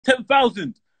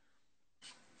10,000.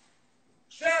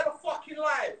 Share the fucking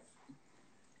live.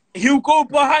 He'll go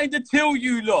behind the till,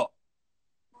 you lot.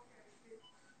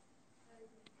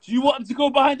 Do you want him to go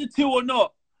behind the till or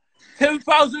not?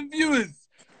 10,000 viewers.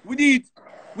 We need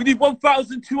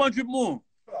 1,200 more.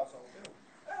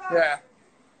 Yeah.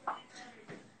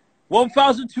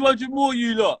 1,200 more,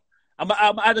 you lot. I'm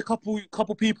add a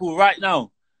couple people right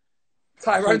now.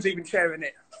 Tyrone's even sharing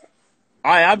it.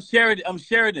 I'm sharing it. I'm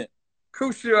sharing it. Of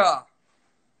course you are.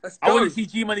 Let's go. I want to see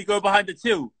Geemoney go behind the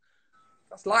till.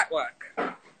 That's light work.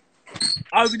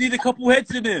 We need a couple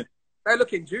heads in here. They're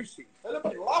looking juicy. They're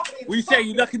looking lovely. What you say?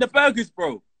 You looking the burgers,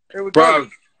 bro? Here we Bro, go.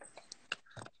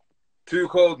 too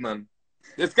cold, man.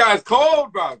 This guy's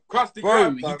cold, bro. Crusty Bro,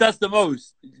 crab, he does the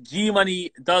most.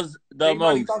 Geemoney does the Geemoney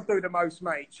most. does do the most,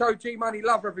 mate. Show Geemoney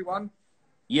love, everyone.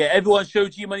 Yeah, everyone show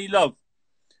Geemoney love.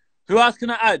 Who else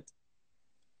can I add?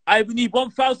 I need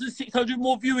 1,600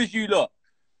 more viewers, you lot.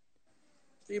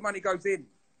 Geemoney goes in.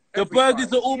 The Every burgers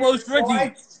time. are almost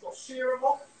ready.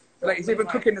 Like, he's even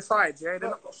cooking the sides, yeah? They're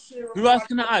not... Who else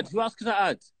can I add? Who else can I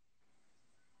add?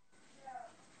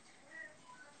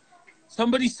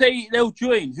 Somebody say they'll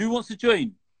join. Who wants to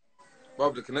join?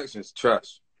 Bro, the connection's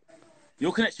trash.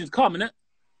 Your connection's calm, innit?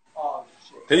 Oh,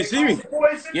 shit. Can you see me?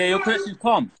 Yeah, your connection's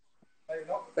calm.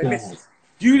 They missed.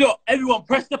 You lot, everyone,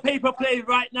 press the paper play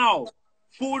right now.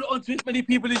 Forward it on to as many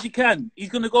people as you can. He's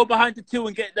going to go behind the till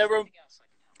and get their own...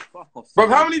 Fuck off. Bro,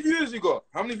 how many viewers you got?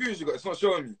 How many viewers you got? It's not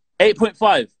showing me.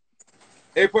 8.5.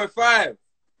 8.5.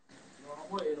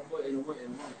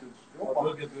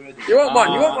 You want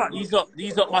one? You want one?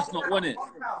 These lot must not want it.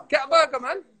 Get a burger,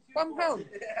 man. £1.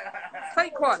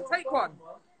 Take one. Take one.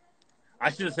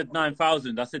 I should have said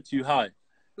 9,000. I said too high.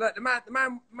 Look, the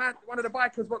man, one of the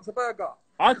bikers wants a burger.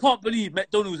 I can't believe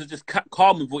McDonald's are just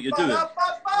calm with what you're doing.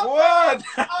 What?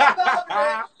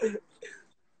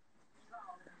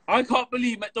 I can't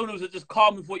believe McDonald's are just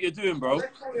calm with what you're doing, bro.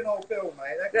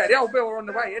 Yeah, the old bill are on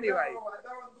the way anyway.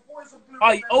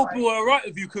 Old Bill are alright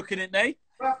with you cooking it, Nate.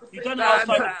 You done it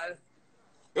outside.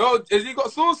 Yo, has he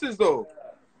got sauces, though?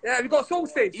 Yeah, we've got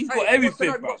sauces. He's got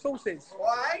everything, We've bro. got sauces.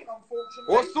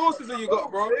 What sauces have you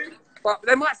got, bro? But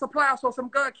they might supply us with some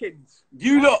gherkins.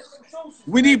 You lot,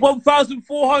 we need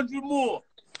 1,400 more.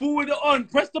 Forward it on.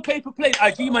 Press the paper plate.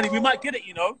 Geemoney, we might get it,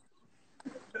 you know.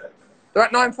 They're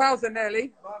at 9,000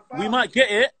 nearly. We might get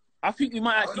it. I think we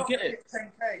might actually get it.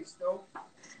 10K still.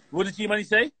 What did Geemoney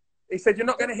say? He said you're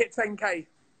not going to hit 10K.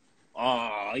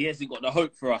 Oh, he hasn't got the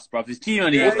hope for us, bruv. It's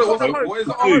Geemoney. Yeah, What is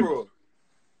it on, bro?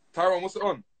 Tyrone, what's it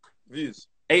on? Views.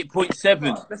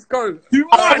 8.7. Let's go. You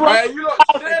lot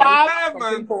shit,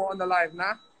 man. People on the live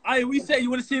now. Aye, we say you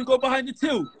want to see him go behind the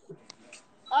till.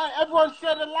 Alright, everyone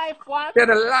share the live one. Get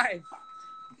a live.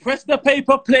 Press the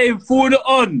paper play and forward it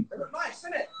on. They look nice,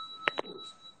 innit?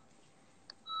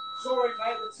 Sorry,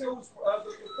 mate. The till's the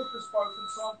cooker's broken,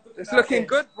 so I'm It's looking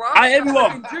good, bro. Aye,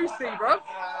 everyone. It's looking juicy, bro.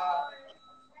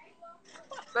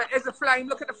 There's a flame.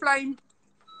 Look at the flame.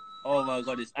 Oh my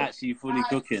god, it's actually fully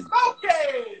cooking.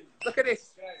 Okay. Look at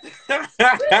this.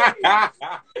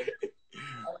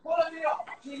 Follow me up.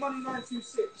 Geemoney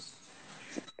 926.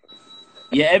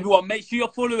 Yeah, everyone, make sure you're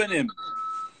following him.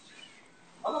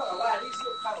 I'm not gonna lie, these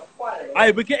look kind of fire.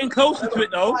 Aye, we're getting closer to it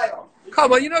though.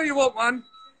 Come on, you know you want one.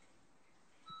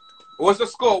 What's the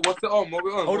score? What's it on? What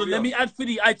we on? Hold on, let me add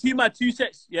Fiddy. I team my 2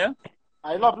 sets, yeah?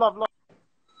 I love.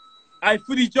 I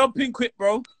Fiddy, jump in quick,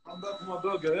 bro. I'm back for my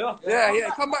burger, yeah? Yeah.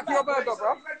 Come back for your burger, bro.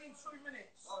 Ready in 2 minutes.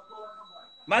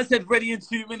 Man said ready in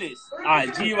 2 minutes. Alright,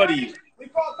 Geemoney.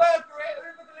 We've got a burger here.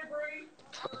 Uber delivery.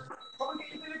 Come and get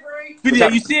your delivery. Fiddy,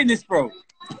 are you seeing this, bro?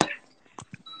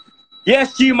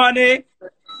 Yes, Geemoney.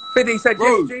 Fiddy said,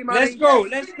 Bro, yes, G-Money. Let's go.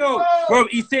 Let's go. Bro,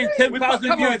 he's saying 10,000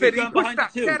 Come on, viewers Fiddy. going Push behind the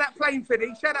that. till. Share that plane,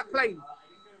 Fiddy. Share that plane.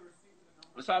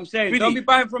 That's what I'm saying. Fiddy. Don't be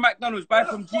buying from McDonald's. Buy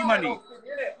from Geemoney.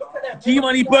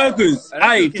 Geemoney burgers.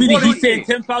 Aye, looking Fiddy, he's quality. saying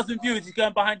 10,000 viewers. He's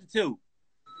going behind the till.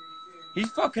 He's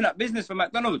fucking up business for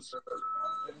McDonald's.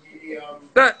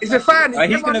 Look, he's a fan.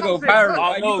 He's gonna go viral.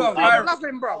 I He's know, going I I viral. love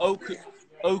him, bro.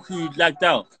 Oku lagged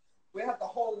out. We had the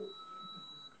whole...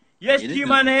 Yes, Yeah, this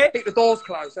Geemoney. Keep the doors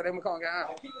closed so then we can't get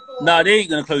out. Nah, they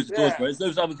ain't going to close the doors, Yeah. bro. There's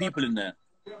loads of other people in there.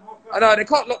 I know, they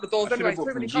can't lock the doors I should anyway. have bought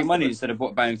Too from many Geemoney customers. instead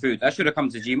of buying food. I should have come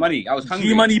to Geemoney. I was hungry.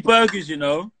 Geemoney burgers, you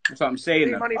know. That's what I'm saying.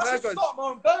 man. G-Money I should burgers. start my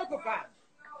own burger van.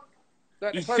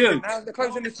 Look, You they're closing should. now. They're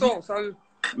closing the store, so I gotta get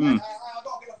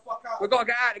the fuck out. we've got to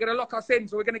get out. They're going to lock us in,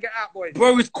 so we're going to get out, boys.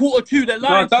 Bro, it's 1:45. They're No,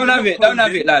 lying. don't have it. Don't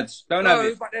have it, lads. Don't have No,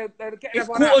 it. but they're getting It's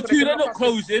everyone out. so 1:45. they can They're lock not us in.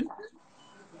 closing.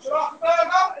 Should I have a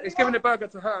burger? He's giving the burger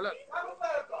to her, look. Have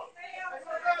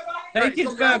a burger. Take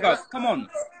his burger. Come on.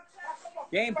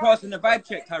 They ain't passing the vibe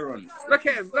check, Tyrone. Look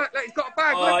at him. Look, he's got a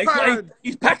bag. Oh, Look, Tyrone.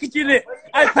 he's packaging it.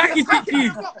 I package it, G.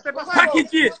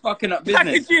 Package it. It's fucking up business.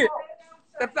 Package it.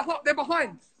 They're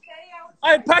behind.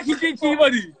 I package it,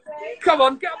 Geemoney. Come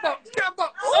on, get a box. Get a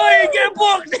box. Oh, you get a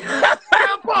box. Get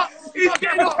a box. He's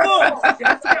getting a box. You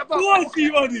have to get a box. Come on,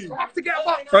 Geemoney. You have to get a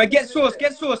box. Bro, get sauce,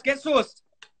 get sauce, get sauce.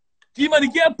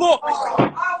 Geemoney, get a box.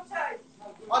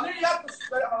 I nearly had the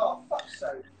split. Oh, fuck's sake.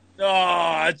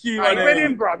 Oh, You went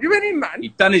in, Geemoney. bruv. You went in, man. He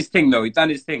done his thing, though. He done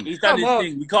his thing. He's done his Come on.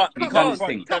 thing. We can't Come front. on.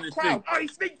 He's done his thing. Oh, he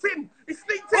sneaked in. He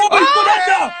sneaked in. Oh, he's gone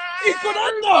under. He's gone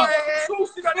under.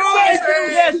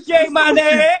 Yes,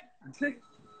 Geemoney.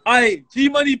 Aye,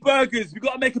 Geemoney Burgers. We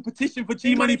got to make a petition for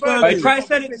Geemoney Burgers. Hey, try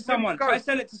sell it to someone. Try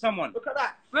sell it to someone. Look at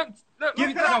that. Look, Give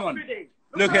it to someone.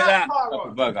 Look at that. Like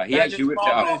a burger. He actually whipped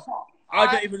it up.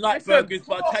 I don't even like burgers,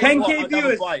 but I'll tell you 10K what, I'll have a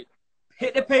viewers. bite.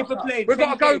 Hit the paper plate. We've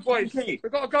got to go, 10K, boys. 10K.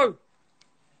 We've got to go.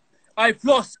 Hey,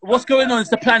 Floss, what's going on? Is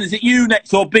the plan? Is it you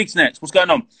next or Biggs next? What's going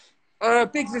on?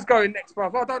 Biggs is going next,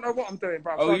 bruv. I don't know what I'm doing,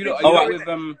 bruv. Oh, So you Biggs lot is are going with next.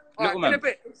 Little In a Man.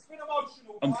 bit.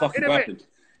 I'm fucking In a bit. rapid.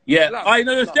 Yeah, Love, I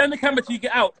know. love. Stay on the camera till you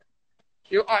get out.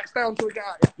 All right, stay on until we get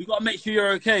out. Yeah? We got to make sure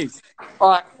you're okay. All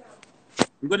right.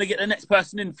 We're going to get the next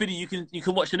person in. Fiddy, you can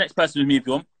watch the next person with me if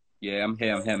you want. Yeah, I'm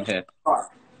here. All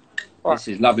right. This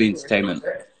is lovely entertainment.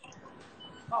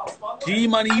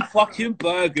 Geemoney fucking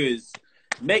Burgers.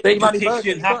 Make the Geemoney petition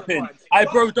Burgers, happen. Hey,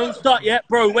 bro, don't start yet.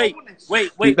 Bro, wait.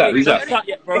 Who's Don't that? start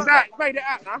yet, bro. He's out. He's made it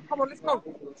out now. Come on, let's go.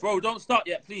 Bro, don't start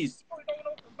yet, please.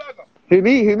 Who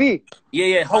me?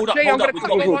 Yeah, hold up. Jay, I'm gonna We've cut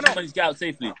got to one off. Geemoney's get out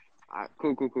safely.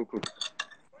 Cool.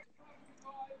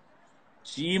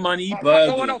 Geemoney Come on,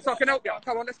 Burgers. else, I can help you.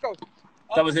 Come on, let's go.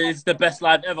 That was it. It's the best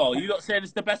live ever. You lot saying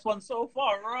it's the best one so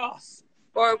far, Ross.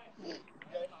 Well,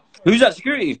 Who's that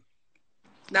security?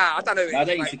 nah, I don't know. Who Nah, it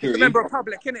that is, ain't mate. security. Remember a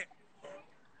public, innit?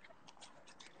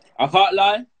 I can't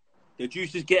lie. The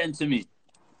juice is getting to me.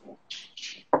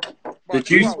 The Right,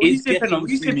 juice well, What are you is sipping getting on? What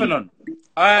are you to sipping me. on? He's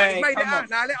Alright, made it come out on.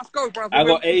 now. Let us go, bro. I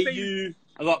got AU.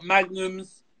 I got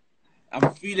Magnums.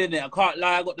 I'm feeling it. I can't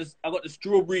lie. I got the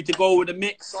strawberry to go with the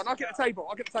mix. I'll get the table.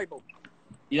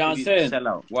 You know what I'm saying? Sell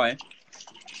out. Why?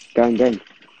 Gang.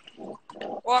 All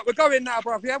right, we're going now,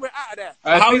 bro. Yeah, we're out of there.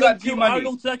 How big long up till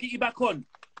Geemoney. I get you back on?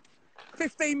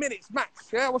 15 minutes max.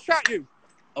 Yeah, we'll shout you.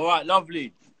 All right,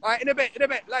 lovely. All right, in a bit.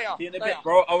 Later. See you in a Later. bit,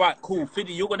 bro. All right, cool.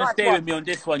 Fiddy, you're gonna Nice stay one. with me on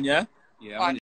this one, yeah? Yeah, I'm